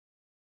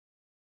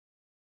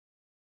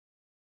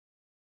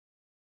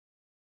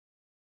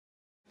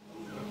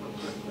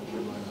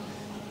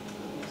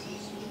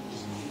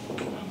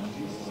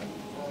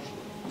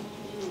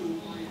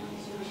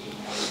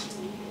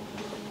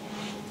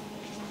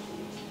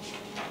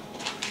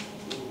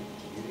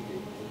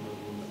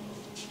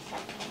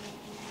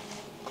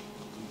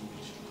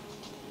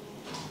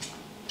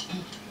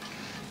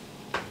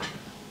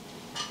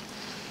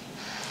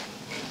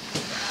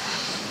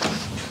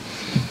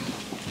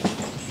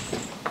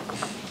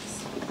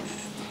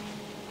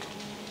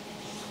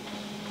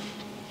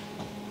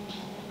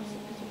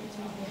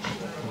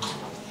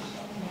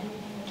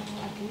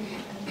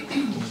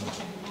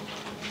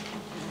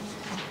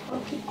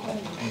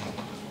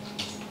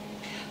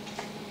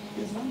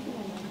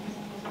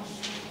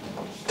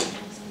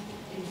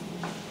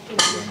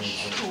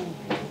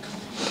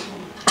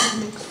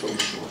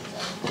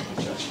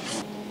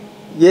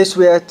Yes,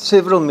 we had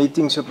several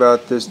meetings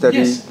about this, that,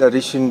 Yes. that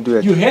he shouldn't do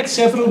it. You had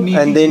several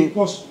meetings And then,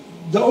 because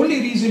the only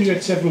reason you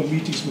had several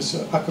meetings,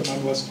 Mr.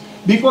 Ackerman, was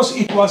because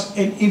it was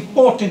an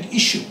important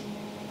issue.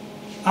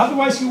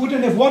 Otherwise, you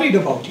wouldn't have worried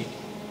about it.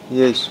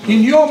 yes.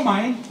 In your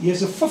mind,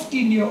 there's a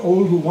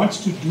 15-year-old who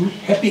wants to do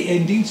happy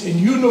endings, and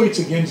you know it's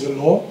against the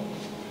law,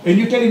 and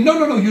you tell him, no,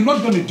 no, no, you're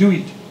not going to do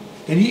it.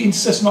 And he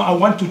insists, no, I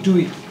want to do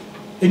it.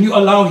 And you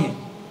allow him.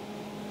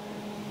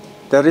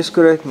 That is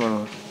correct, my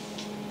lord.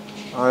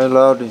 I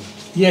allowed him.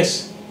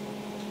 Yes.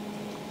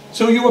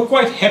 So you were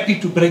quite happy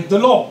to break the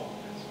law.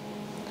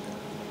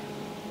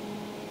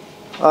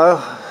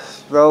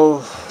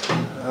 Well,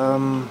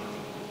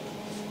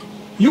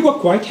 you were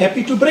quite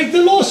happy to break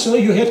the law, sir.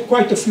 You had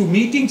quite a few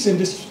meetings, and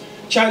this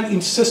child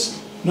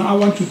insists, no, I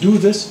want to do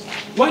this.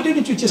 Why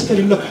didn't you just tell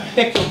him, look,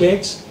 pack your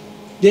bags,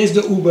 there's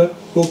the Uber,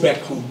 go back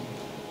home.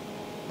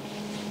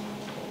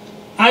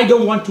 I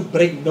don't want to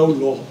break no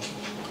law.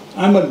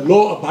 I'm a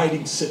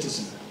law-abiding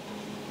citizen.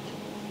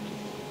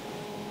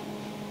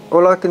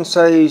 all I can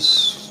say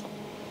is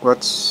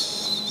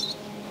what's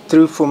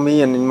true for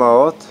me and in my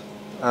heart.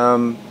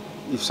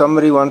 If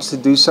somebody wants to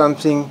do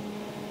something,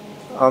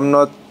 I'm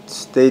not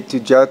there to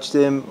judge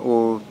them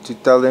or to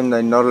tell them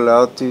they're not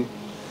allowed to.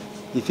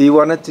 If he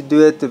wanted to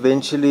do it,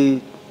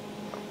 eventually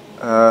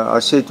I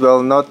said,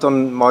 well, not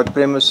on my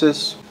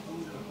premises.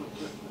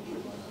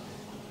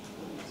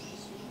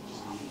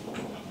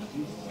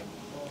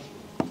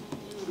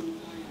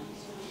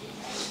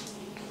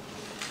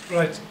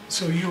 Right,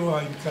 so you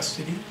are in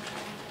custody.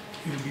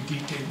 You will be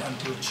detained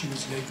until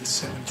Tuesday, the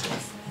 7th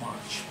of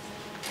March.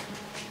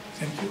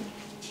 Thank you.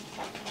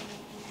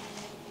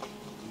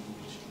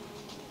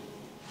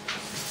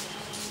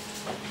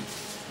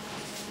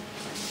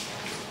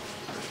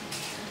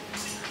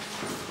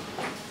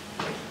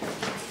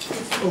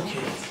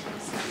 Okay.